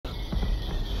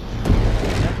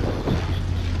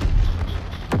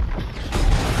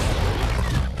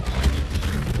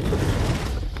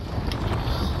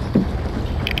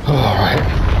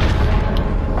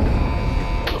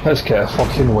Let's get a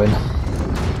fucking win.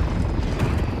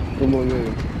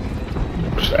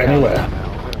 Just anywhere.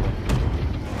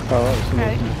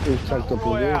 Okay. Who's tagged up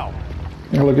in there?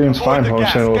 The lagoon's fine, but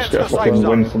I'm saying let's get a fucking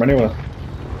win from anywhere.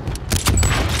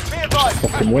 Be advised,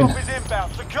 Fucking win. is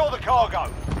inbound. Secure the cargo.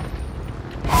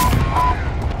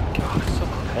 God, it's so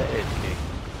competitive.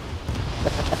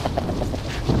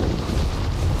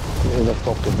 It is a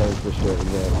fucking very frustrating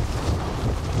game.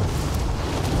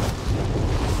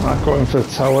 I'm going for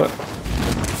the tower.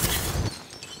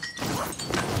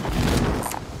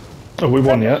 Oh, we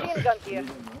won yet?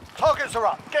 Targets are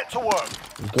up. Get to work.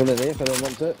 Gun in here if I don't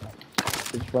want it.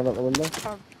 Just run out the window.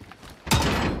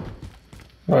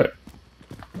 Right.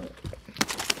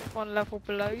 One level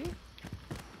below you.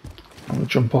 I'm gonna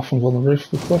jump off and go on the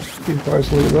roof with this. You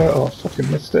guys look there. Oh, I fucking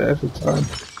missed it every time.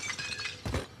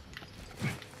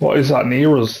 What is that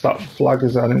near us? That flag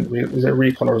is that? Is it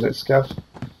recon or is it scav?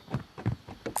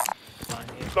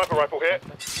 Sniper rifle here.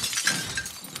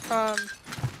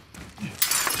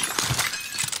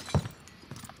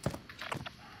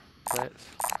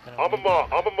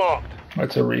 Armor marked.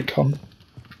 It's a recon.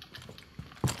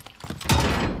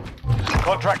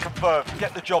 Contract confirmed.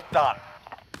 Get the job done.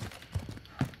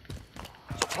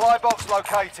 Supply box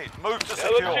located. Move to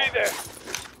secure. LMG there.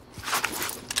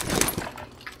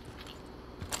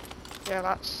 Yeah,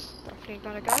 that's definitely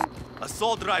gonna go.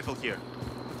 Assault rifle here.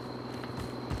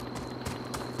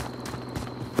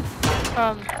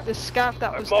 The scav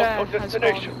that was marked there our has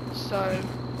destination. gone, so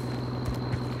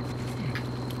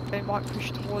they might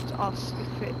push towards us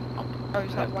if it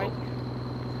goes that way.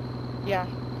 Yeah.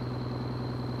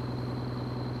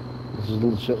 There's a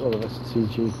little shitload of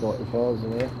STG-44s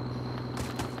in here.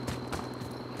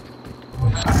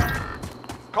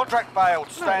 Contract failed.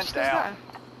 No, Stand it's down.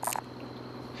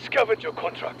 Scavenge your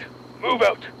contract. Move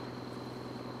out.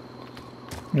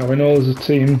 Yeah, we know there's a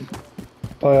team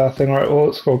by our thing. Right, well,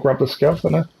 let's go grab the scav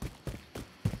then.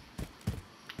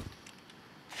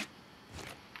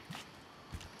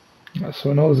 Right, so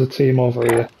we know there's a team over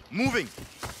here. Moving.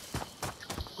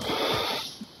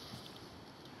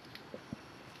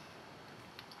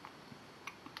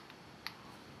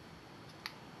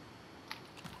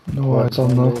 No eyes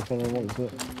on though.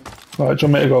 Right, do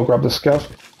you want me to go grab the scav?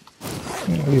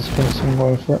 Yeah, he's the person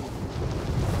going for it.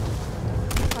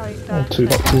 Oh, 2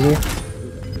 boxes here.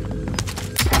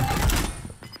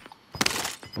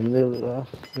 I'm nearly there.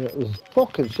 Yeah, there's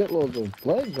fucking shitloads of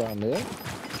blades around here.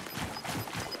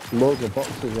 Loads of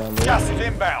boxes around here. Gas is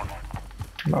inbound.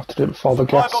 I'm gonna have to do it before the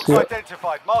Supply gas. box Yeah.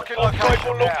 identified. Marking Rifle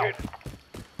location now. located.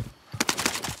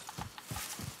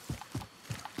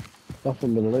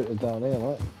 Nothing been looted down here,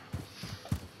 right?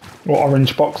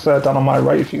 Orange box there down on my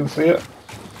right if you can see it.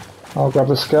 I'll grab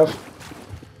the scav.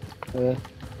 Yeah.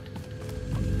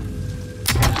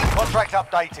 Contract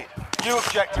updated. New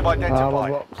objective Armor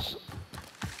identified. box.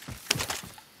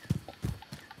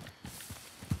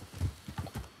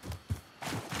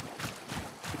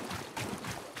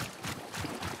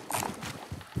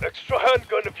 Extra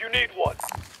handgun if you need one.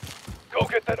 Go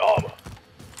get that armor.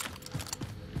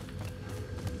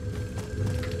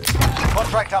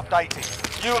 Contract updated.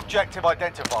 New objective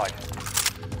identified.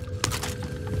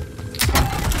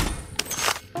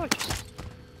 Oh, just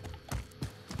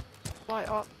right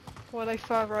up. Were they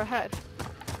further ahead?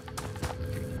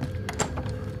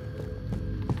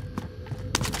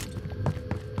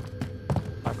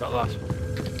 I've got last one.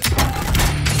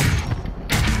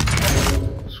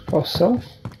 Let's go south.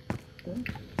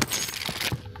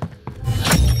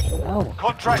 Oh,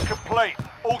 Contract complete.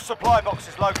 All supply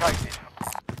boxes located.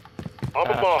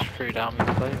 Armor marked. Threw down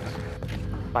with plates.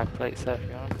 5 plates there if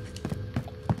you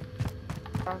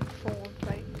want. 4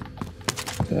 plate.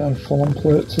 Yeah, and full on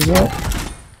plates as well.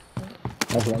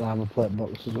 I've got an armor plate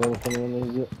box as well if anyone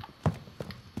needs it.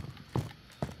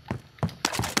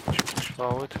 Push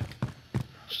forward.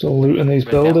 Still looting these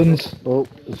Right down buildings. Oh,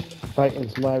 there's fighting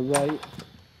to my right.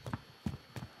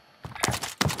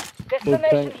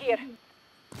 Destination here.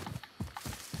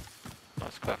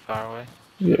 That's quite far away.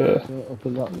 Yeah. Up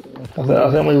in that.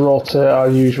 I think we rotate our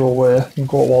usual way and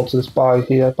go towards this by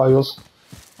here, by us.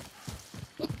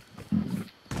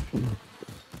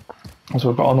 As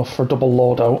we've got enough for a double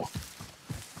loadout.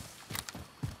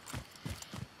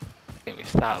 I think we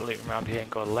start looting around here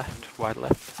and go left, wide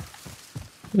left.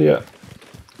 Yeah.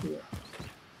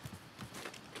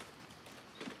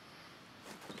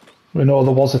 We know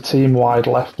there was a team wide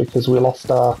left because we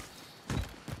lost our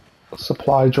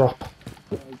supply drop.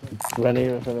 Run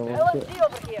here if anyone wants it. LMG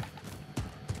over here.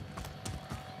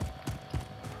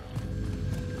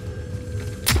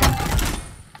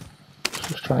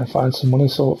 Just try and find some money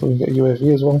so hopefully we can get a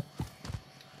UAV as well.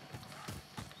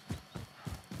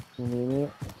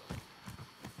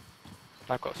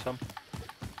 I've got some.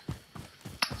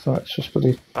 So it's just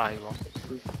pretty. Buy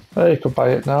one. You could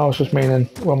buy it now. I was just meaning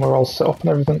when we're all set up and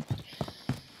everything.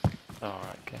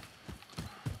 Alright, okay.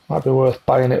 Might be worth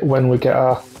buying it when we get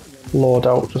our load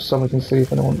out, just so we can see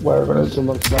if anyone wherever it is.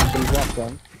 Someone smashed some glass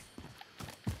then.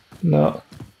 No.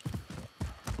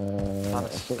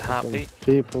 That's happy.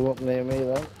 People up near me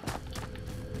then.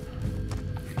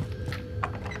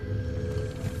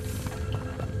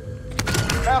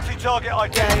 Bounty target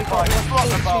Yeah, you've got identified. Slot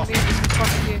the 42 bastard. meters in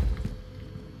front of you.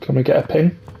 Can we get a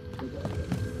ping?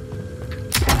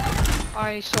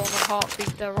 I saw my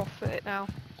heartbeat, they're off at it now.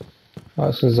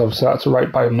 That's because obviously that's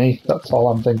right by me. That's all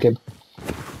I'm thinking.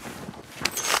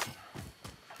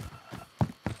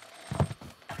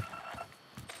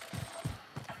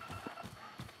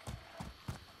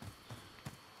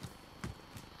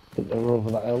 They're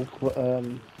over that hill. But,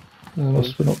 Must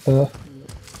have been up there.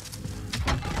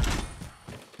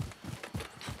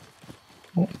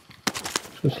 Oh,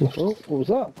 just left. oh, what was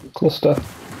that? Cluster.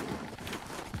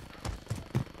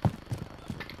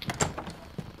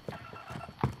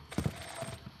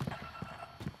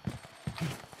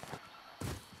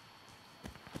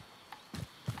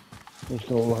 Let's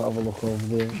go have a look over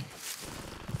there.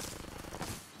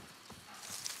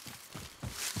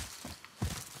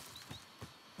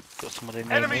 Got somebody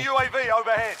near Enemy me. UAV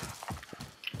overhead.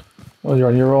 Oh, you're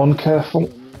on your own, careful.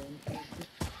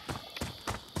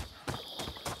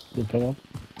 Depending on.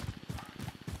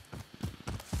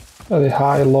 Are they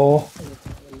high, low?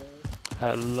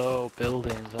 Low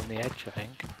buildings on the edge, I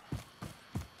think.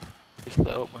 Just lit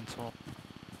up when someone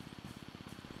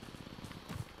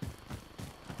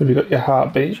Have you got your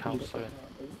heartbeat? shouts in.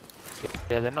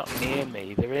 Yeah, they're not near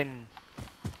me. They're in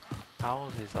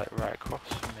houses like right across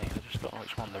from me. I just don't know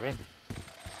which one they're in.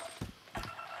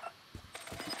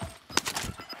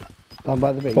 Down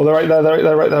by the beach. Oh, they're right there, they're right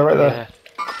there, right there, right there.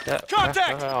 Yeah.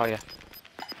 Contact! Where are you?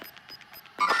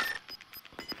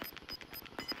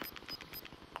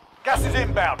 Gas is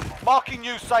inbound. Marking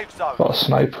new safe zone. Got a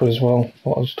sniper as well.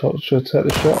 Thought I was told, should I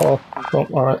take the shot or... Oh,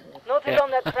 alright. Noted on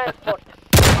that transport.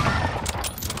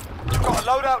 We've got a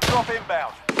loadout drop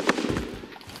inbound.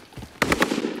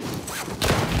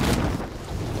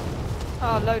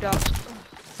 Oh,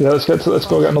 loadout. Yeah, let's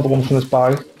go get another one from this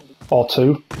buy. Or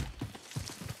two.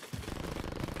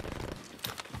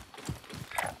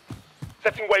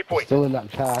 Setting waypoint. Still in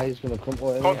that car, he's going to come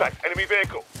later. Contact. Enemy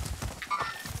vehicle.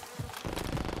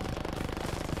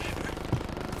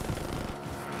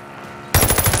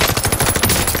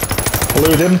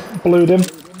 Blued him.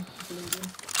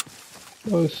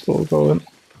 Oh, he's still going.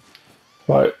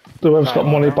 Right, whoever's got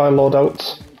money buy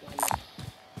loadouts.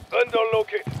 Unknown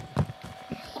locate.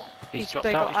 He's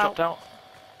They dropped got out, he's dropped out.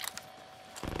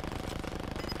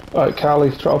 Right, Carly,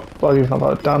 drop. Well, you've not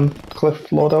got Dan Cliff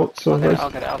loadout, so I'll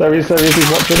get it. there he is,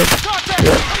 he's watching it. Contact!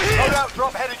 Loadout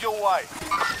drop headed your way.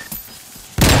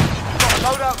 Got a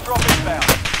loadout drop inbound.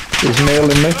 He's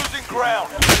nailing me. Losing ground.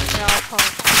 No, I can't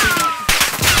do that.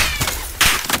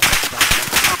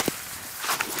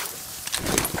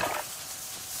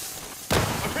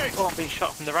 Oh, I'm being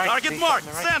shot from the right. Target marked.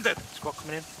 Send it. Squad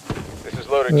coming in. This is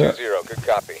loader Yeah. 2-0. Good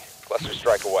copy. Cluster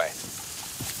strike away.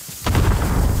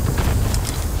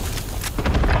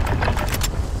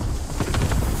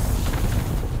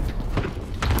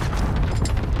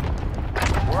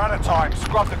 We're out of time.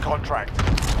 Scrub the contract.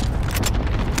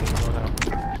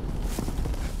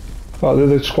 Oh, the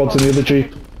other squad's in the other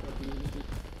Jeep.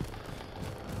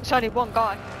 It's only one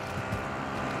guy.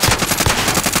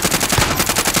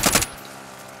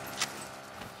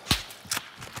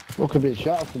 Look a bit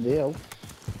shot from the hill.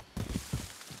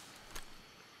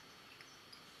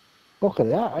 Look at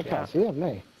that, I can't see him,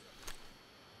 mate.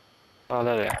 Oh,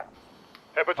 there they are.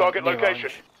 Have a target Near location.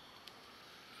 orange.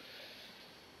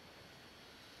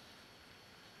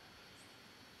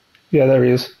 Yeah, there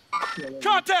he is.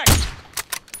 Contact!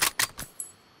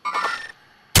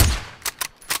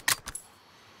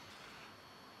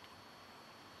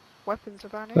 Weapons are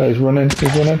vanished. He's running.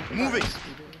 Moving. Two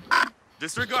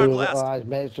Disregard little blast. eyes,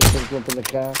 mate, just jumped up in the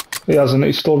car. He hasn't,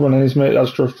 he's still running, his mate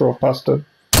has just drove past him.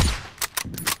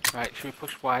 Right, should we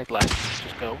push wide left?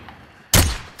 Just go.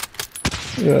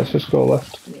 Yeah, let's just go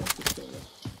left.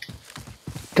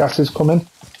 Gas is coming.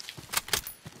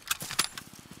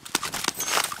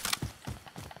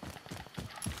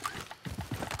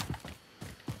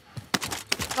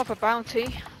 Another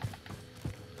bounty.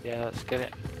 Yeah, let's get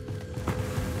it.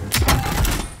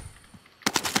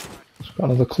 It's got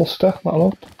another cluster, that'll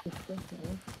help.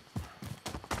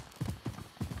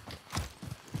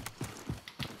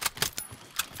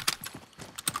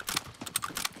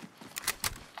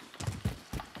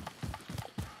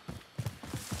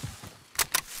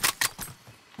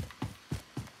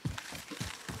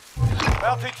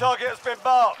 Bounty target has been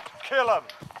marked. Kill them.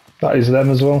 That is them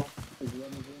as well.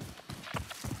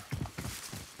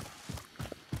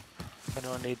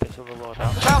 Anyone need this other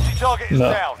loadout? Bounty target is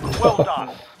No. down. Well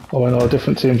done. Oh, I know,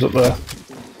 different teams up there.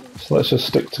 So let's just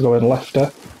stick to going left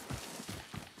there.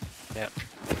 Yep.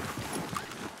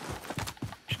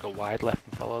 Just go wide left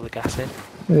and follow the gas in.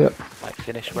 Yep, Like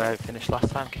finish where it finished last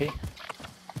time, Key.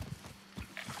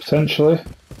 potentially.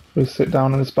 We sit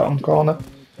down in this bottom corner.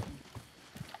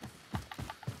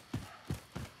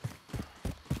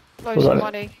 Loads of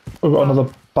money. We've got another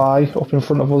buy up in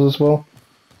front of us as well.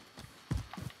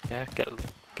 Yeah, get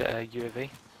a UAV.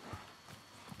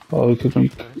 Or we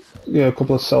could, yeah, a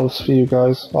couple of cells for you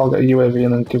guys. I'll get a UAV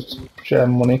and then give share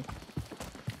money.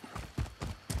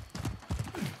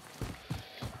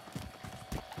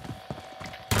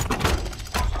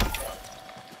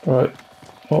 Right.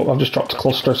 Oh, I've just dropped a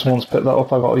cluster. Someone's picked that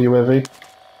up. I got a UAV.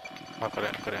 I've got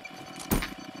it, got it.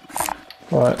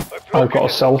 Right. I've got a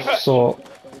self, so.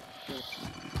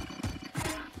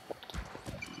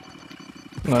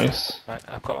 Nice. Right,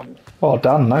 I've got them. Oh,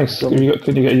 Dan, nice. Could you get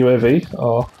a UAV?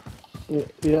 Or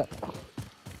Yeah.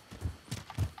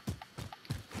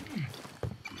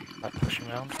 Right, pushing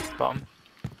round. Bottom.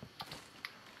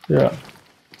 yeah,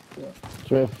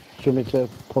 Do you want me to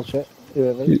push it?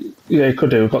 UAV? yeah, you could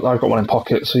do. I've got one in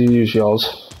pocket, so you use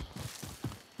yours.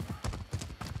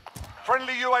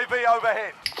 Friendly UAV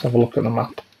overhead. Let's have a look at the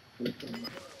map.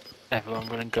 Everyone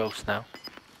running ghost now.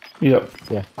 Yep.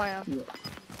 I am.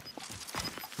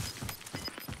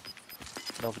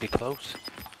 Nobody close.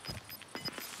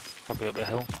 Probably up the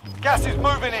hill. Gas is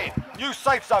moving in. New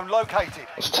safe zone located.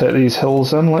 Let's take these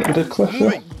hills then, like we did, Cliff.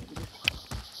 Yeah?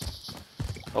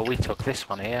 Oh, we took this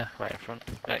one here, right in front.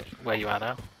 Right, where you are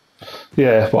now.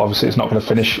 Yeah, but obviously it's not going to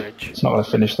finish. Bridge. It's not going to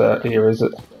finish there here, is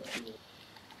it?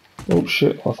 Oh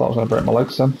shit! I thought I was going to break my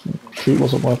legs then. Shoot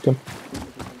wasn't working.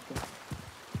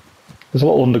 There's a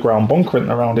little underground bunker in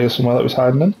around here somewhere that was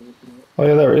hiding in. Oh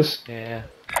yeah, there it is. Yeah.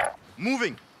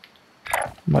 Moving.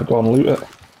 Might go and loot it.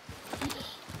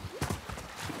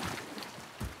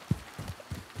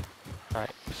 Right,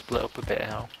 split up a bit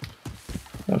now.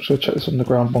 Actually, check this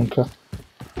underground bunker.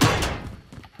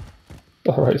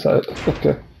 Alright, is that it?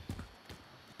 Okay.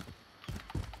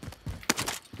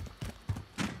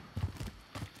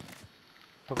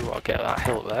 Probably want to get that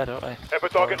hill there, don't we? Have a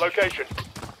target location.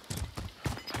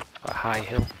 That high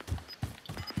hill.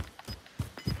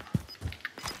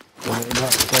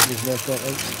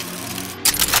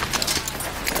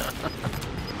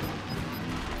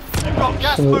 You've got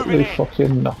gas Absolutely moving in.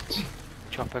 fucking nuts.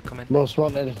 Chopper coming. Most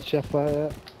wanted chef fire.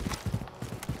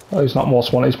 Oh, he's not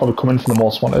most wanted, he's probably coming from the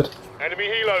most wanted. Enemy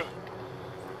helo.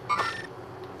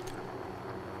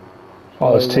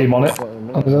 Oh, there's a team on it.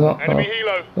 Oh, is there not? Enemy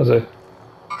Oh, helo. is it?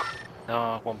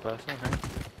 No, one person, I think.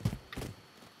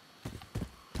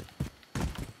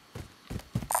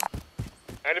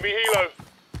 Enemy helo.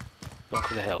 Going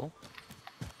for the hill.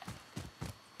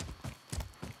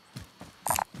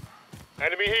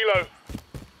 Enemy helo.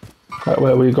 Right,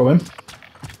 where were you going?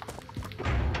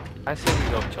 I say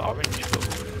we go to orange,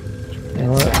 but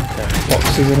Alright.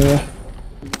 Boxes in here.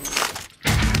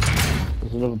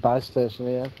 There's another buy station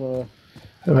here for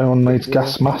If anyone needs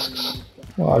gas masks.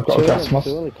 Well, I've got a gas mask.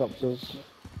 2 helicopters.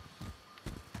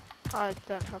 I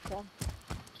don't have one.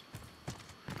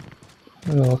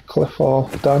 Cliff or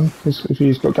Dan, if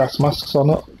he's got gas masks or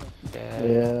not. yeah.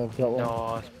 Yeah, I've got one.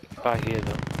 No, it's by here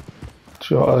though.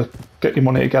 Do you want to get your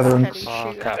money together and... Heavy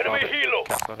Oh, shooter. can't Enemy afford it. helo.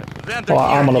 Can't afford it. Well,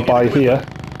 I'm on a buy here.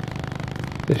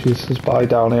 If he says buy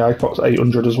down here, I got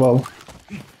 800 as well.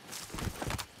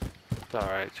 It's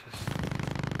alright, just...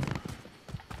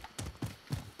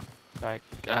 Right,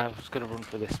 I was going to run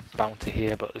for this bounty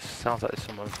here, but it sounds like there's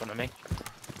someone in front of me.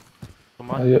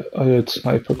 Somewhere? I heard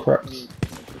sniper cracks.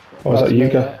 Or is that That's you me,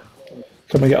 guy?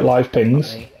 Can we get live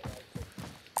pings? Me.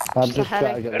 I'm Just just a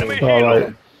trying to get Enemy the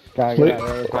Alright. guy.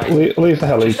 Leave the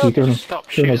heli, Just you're giving stop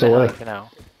us shooting away. for now.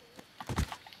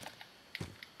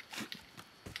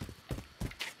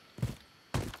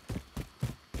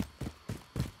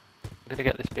 I'm gonna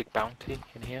get this big bounty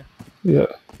in here. Yeah.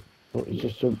 He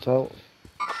just jumped out.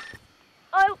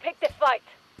 I'll pick the fight.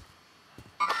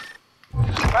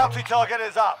 Bounty target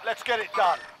is up. Let's get it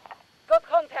done. Got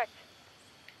contact.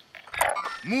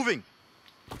 Moving.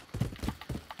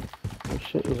 Oh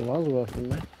shit, there's a miles away from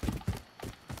me.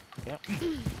 Yep.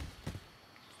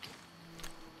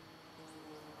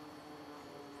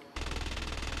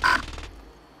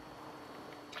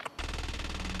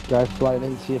 Guys flying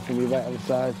into you from your right hand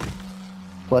side.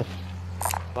 Cliff.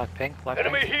 Black pink, black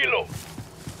Enemy pink. helo.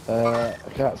 I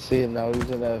can't see him now, he's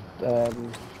in a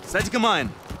Setting a mine.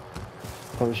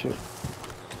 parachute.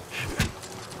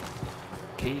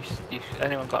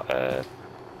 Anyone got a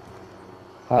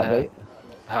Heartbeat.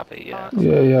 heartbeat? Yeah.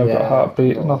 Yeah, I've got Yeah,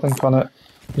 heartbeat, no. nothing on it.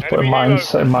 Just putting Enemy mines, helo.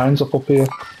 setting mines up here.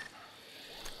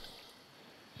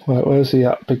 Where's he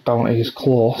at? Big bounty, he's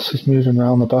close, he's moving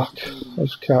around the back. I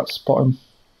just can't spot him.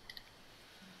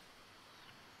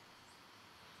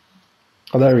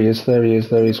 Oh, there he is, there he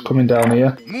is, coming down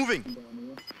here. Moving.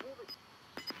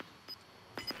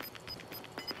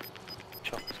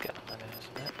 Chopper's getting on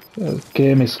there, isn't it? The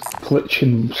game is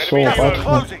glitching so Enemy Gas is bad.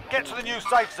 closing. Get to the new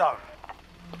safe zone.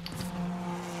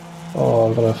 Oh,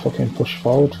 I've got to fucking push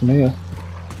forward from here.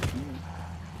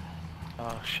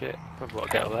 Oh shit. We've got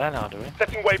to get up there now, do we?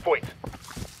 Setting waypoint.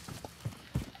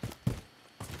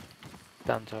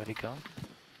 Dan's already gone.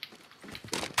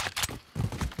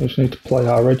 We just need to play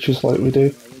our edges like we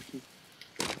do.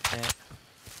 Yeah.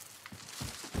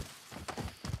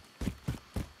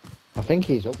 I think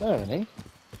he's up there, isn't he?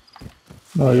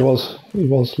 No, he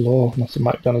was low. Must have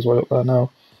might be on his way up there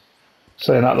now.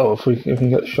 Saying that though, if we can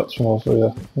get shots from over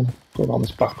here, we'll go down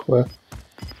this back way.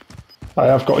 I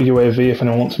have got a UAV if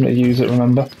anyone wants me to use it,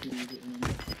 remember?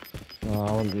 No,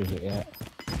 I won't use it yet.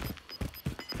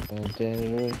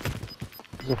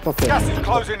 There's a fucking... Gas is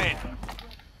closing in.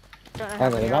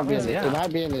 Hang on, he might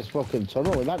be in this fucking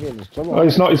tunnel, he might be in this tunnel. Oh,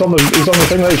 he's not, he's on the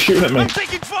thing there, he's shooting at me. I'm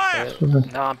taking fire.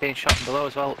 No, I'm being shot from below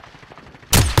as well.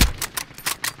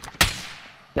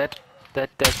 Dead. Dead.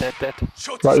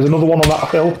 Right, there's another one on that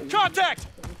hill. Contact.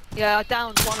 Yeah, I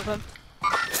downed one of them.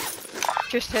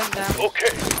 Just him down. Okay.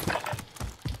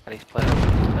 And he's playing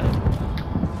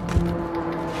up.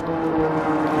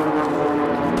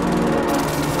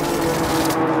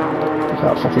 I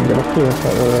can't fucking get up here.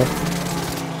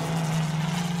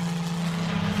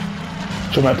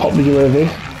 So I might pop the UAV.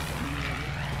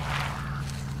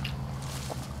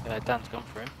 Yeah, Dan's gone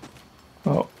for him.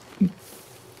 Oh,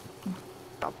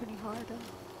 Up any higher down.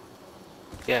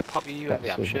 Yeah, pop your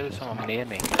UAV. I'm sure there's someone near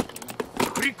me.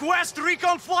 Request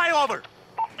recon flyover.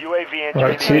 UAV entering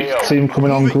right, the AO. team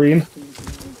coming on green.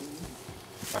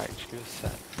 Right, just give us a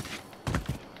sec.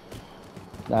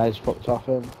 Nah, he's fucked off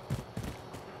him.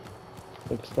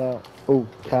 Big start. Oh,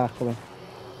 car coming.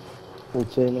 Full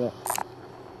team in it.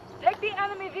 Take the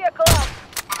enemy vehicle out.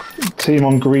 Team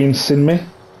on green, seen me.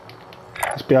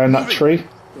 It's behind that tree.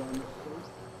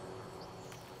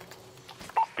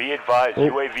 Be advised, Oh,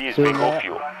 UAV is see bingo that?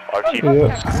 fuel. RTB.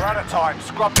 Yeah. We're out of time.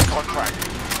 Scrub the contract.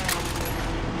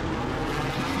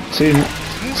 Team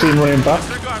running back.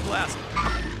 Disregard blast.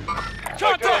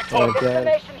 Contact. Okay.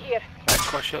 Information here. Right,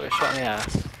 squad shot in the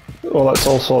ass. Well, let's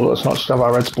not just have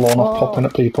our heads blown off popping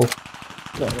at people.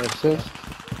 Got an assist.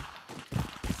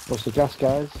 What's the gas,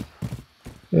 guys?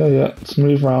 Yeah, let's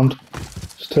move round.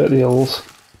 Just take the hills.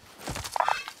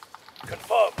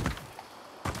 Confirm.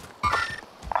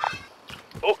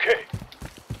 Okay.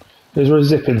 Is there a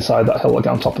zip inside that hill, like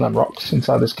on top of them rocks,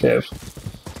 inside this cave?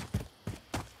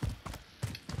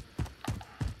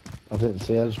 I didn't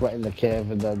see, I just went in the cave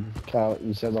and then Carl,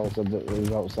 you said also that it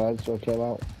was outside, so I came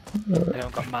out.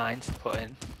 Anyone got mines to put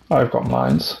in? I've got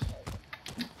mines.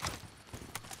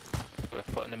 We're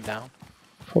putting them down.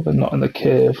 Probably not in the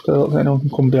cave, because I don't think anyone can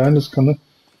come behind us, can they?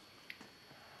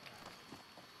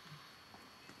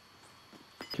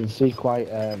 You can see quite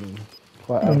out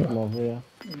from over here.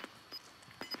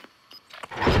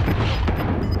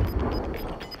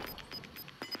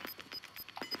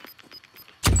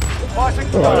 Fighting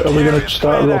Alright, are we going area to is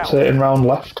start cleared out. rotating round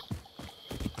left?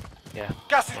 Yeah.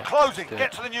 Gas is closing. do it.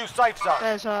 Get to the new safe zone.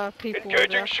 There's people over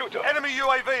Engaging there. shooter. Enemy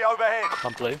UAV overhead.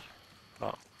 On blue.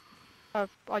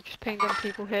 I just pinged them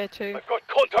people here too. I've got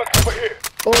contact over here.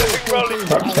 Oh, Setting rally.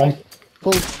 That's one.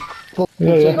 Full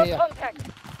Yeah, team yeah. Got here.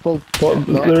 contact. Full. But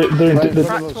No. they're Right in they're,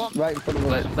 front of us, right in front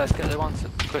of us. Let's get the ones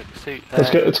that quick suit. let's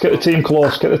get the team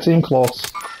close, get the team close.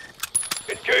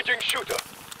 Engaging shooter.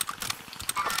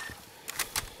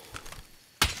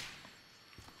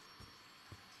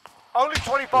 Only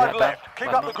 25 Yeah, left. back. Keep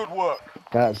Back up the up. good work.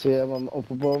 Can't see him, I'm up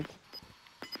above.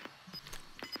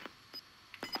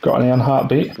 Got any on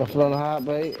heartbeat? Nothing on a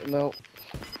heartbeat, no.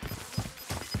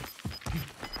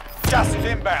 Gas is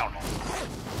inbound.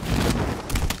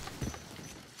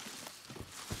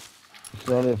 It's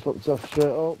only fucked off straight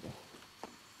up.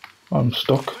 I'm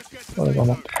stuck. Where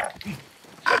am I?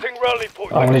 Setting rally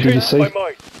point. How many did you Changed see? my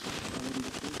mind.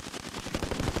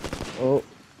 Oh,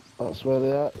 that's where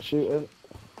they are, shooting.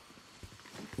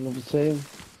 Another team.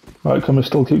 Right, can we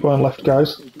still keep going left,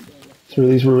 guys? Through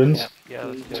these ruins, Yeah,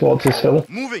 let's do it. towards this hill.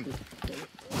 Moving.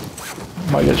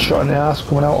 Might get shot in the ass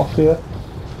coming out off here.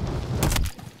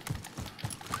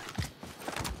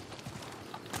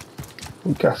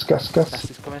 Oh, gas. Gas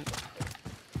is coming.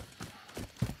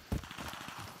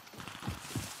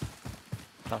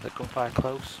 Sounds like gunfire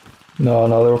close. No,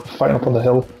 they're fighting up on the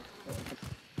hill.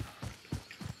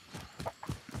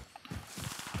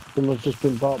 Someone's just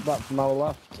been brought back from our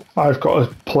left. I've got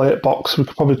a plate box. We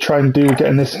could probably try and do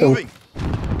getting this hill. Moving.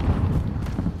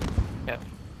 Yep.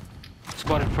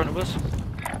 Squad in front of us.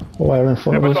 Where in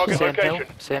front of us? Target Same hill.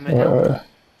 location. Same hill.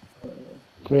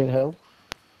 Green Hill.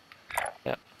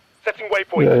 Setting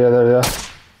waypoint. Yeah, there we are.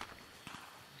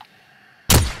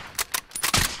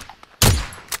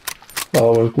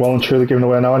 Oh, we're well and truly giving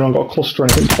away now. Anyone got a cluster or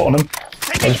anything to put on them?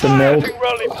 I've been nailed. Setting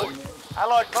rally point.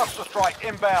 Allied cluster strike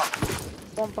inbound.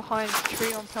 One behind the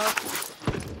tree on top.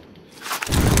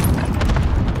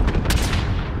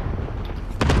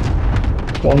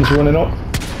 One's running up.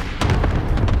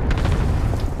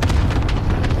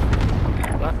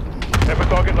 Have a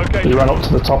target He location. ran up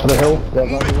to the top of the hill. Yeah,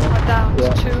 that's the one. I'm down Yeah.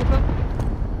 to 2 of them.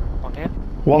 One here.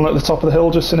 One at the top of the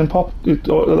hill, just sitting pop at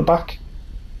the back.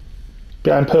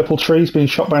 Behind purple trees, being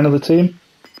shot by another team.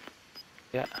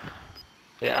 Yeah.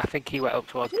 Yeah, I think he went up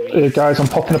towards green. Guys, I'm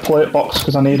popping a plate box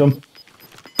because I need them.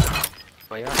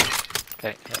 Where you at?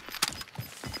 Okay, yeah.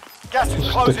 Gas is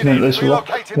closing Sticking into in. this rock,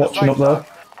 Relocating the watching up safe there. zone.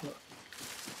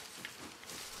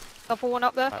 Another one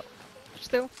up there. Right.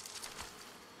 Still.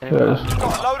 Anyone Yeah. else?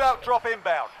 Got a loadout drop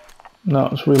inbound. No,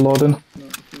 it's reloading.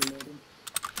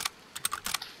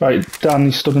 Right, Dan,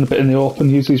 he's stood in a bit in the open.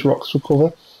 Use these rocks for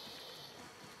cover.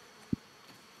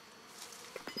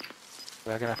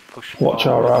 We're gonna have to push Watch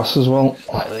our forward ass as well.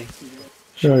 slightly.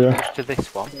 Yeah. Push to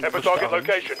this one. Have a Push target orange.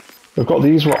 location. We've got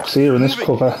these rocks here in this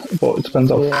cover, but it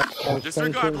depends on. Yeah,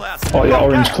 Disregard blast. Oh yeah,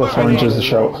 orange cliff, orange is the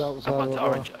shout. I'm going to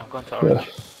orange. I'm going to Yeah. orange.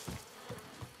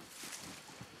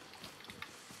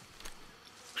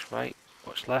 Watch right.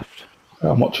 Watch left.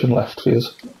 I'm watching left for you.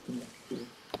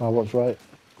 Oh, what's right?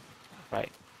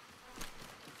 Right.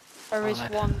 There is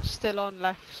Alright. one still on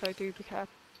left, so do be careful.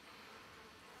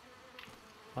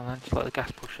 Well then, just let the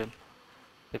gas push him.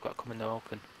 They've got to come in the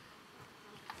open.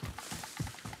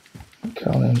 Okay,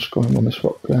 I'm just going on this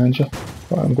rock behind you.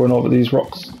 Right, I'm going over these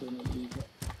rocks.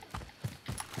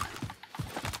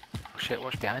 Oh shit,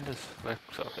 what's behind us? We're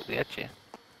sort of at the edge here.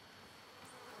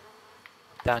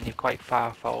 Dan, you're quite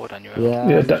far forward on your own. Yeah,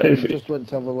 Yeah, I just, if- just went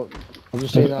to have a look. I've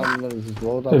just seen how many there's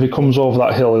loadouts. If he comes over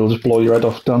that hill, he'll just blow your head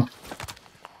off, Dan.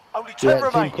 Only 10 Yeah, team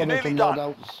remain. You're coming nearly from done.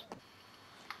 loadouts.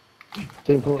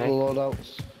 Team coming Okay. from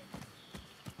loadouts.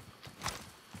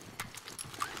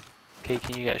 Okay,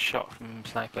 can you get a shot from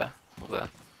sniper up there?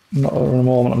 Not in a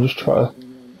moment, I'm just trying to.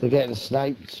 They're getting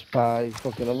sniped by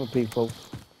fucking other people.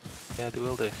 Yeah, they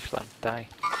will do. Just let them die.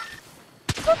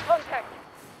 Got contact.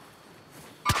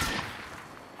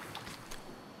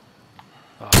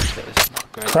 Oh shit, this is not a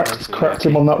great. place Cracked, to be cracked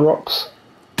him working. on that rocks.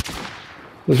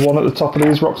 There's one at the top of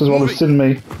these rocks as well that's seen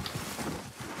me.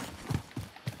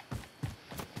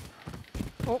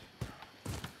 Oh.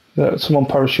 Yeah, someone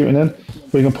parachuting in.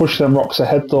 We can push them rocks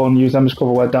ahead though and use them as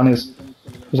cover where Dan is.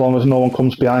 As long as no one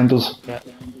comes behind us. Yeah.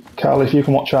 Carl, if you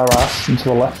can watch our ass and to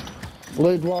the left.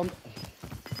 Lead one.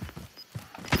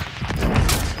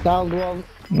 Downed one.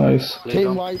 Nice. Lead Team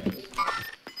on. white.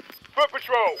 Foot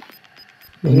patrol.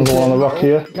 There's another one on the rock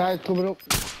here. Guys coming up.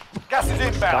 Gas is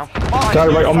inbound. Down. Mark Guy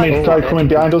new right on me, safe guy zone. coming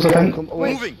behind us I think. Come,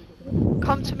 Moving.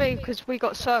 Come to me, because we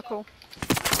got circle.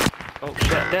 Oh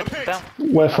shit, dead. Down.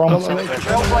 Where from? Come on, mate.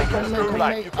 Jailbreakers through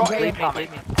lane. You've got Leave heat me, coming.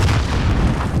 leave me.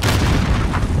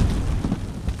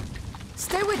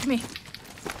 Stay with me.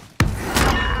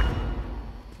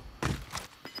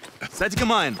 Setting a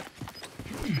mine.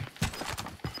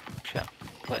 Shit.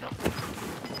 Playing up.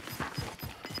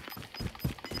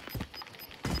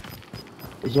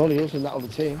 There's only us and that other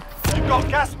team. You've got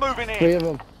gas moving in. 3 of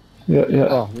them. Yeah, yeah.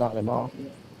 Oh, not anymore.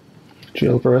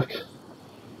 Jailbreak.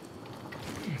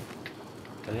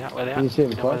 Where they at? Where they Can you at? see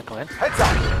them, You know where Clive? they're coming? Heads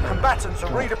up. Combatants are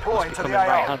redeploying to Coming the right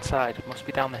AR. hand side. Must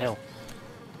be down the hill.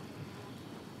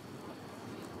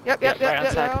 Yep, Right hand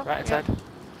they side. are. Right hand Yep. side.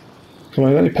 Come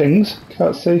on, any pings?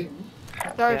 Can't see.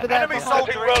 They're over there. Enemy behind.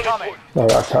 soldier incoming.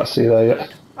 Alright, I can't see there yet.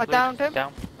 I downed him.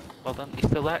 Down. Well done. He's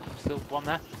still there. Still one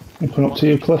there. I'm coming up to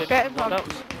you, Cliff. Get him, Tom.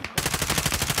 Loadouts.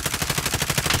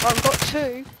 I've got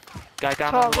 2. Guy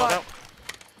down Far on the right. loadout.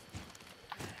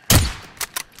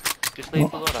 Just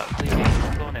leave the loadout. Leave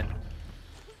it. Going in.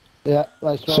 Yeah,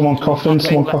 nice one. Someone coughing,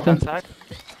 someone Left hand coughing. side.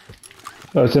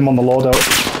 Oh, it's him on the loadout.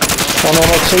 Oh no,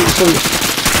 two.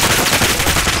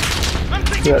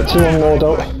 Yeah, 2 on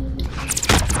loadout.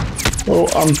 Oh,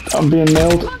 I'm being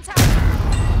nailed.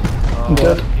 I'm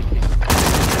dead.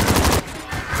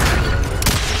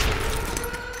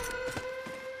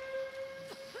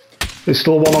 There's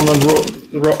still one on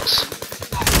the rocks.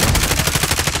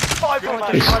 5 Someone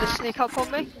remain. just tried to sneak up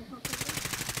on me.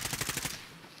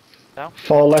 Down.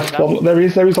 Four left, Down. one. There he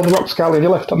is on the rocks, Carly, on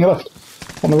your left. On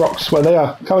the rocks where they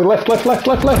are. Carly, left.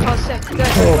 Oh, sick. Go,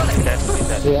 Oh.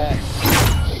 Dead.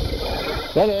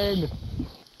 Yeah. Get in!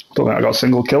 Don't think I got a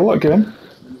single kill that game.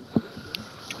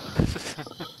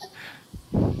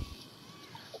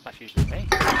 That's usually me.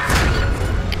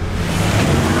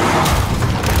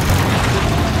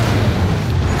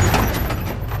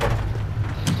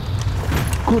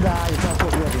 Good eyes, that's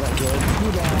what we had that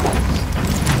game. Good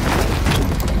eyes.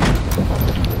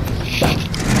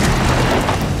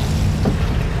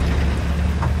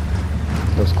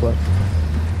 That's clear.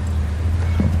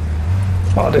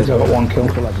 Oh, I did, I got one kill.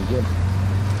 Look like a game.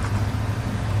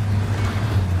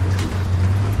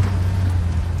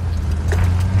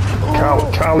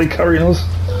 Carly carrying us.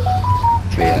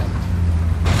 Yeah.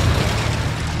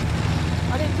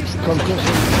 I didn't do sniper.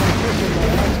 Concussion, my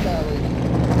eyes,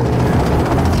 Carly.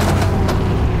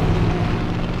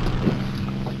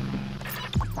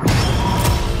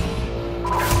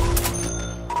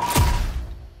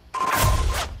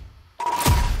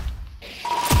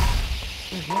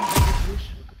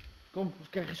 Kom,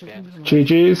 krijg je zo niet meer omhoog.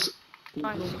 GG's.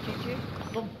 Nice, GG.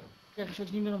 Kom, krijg je zo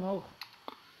niet meer omhoog.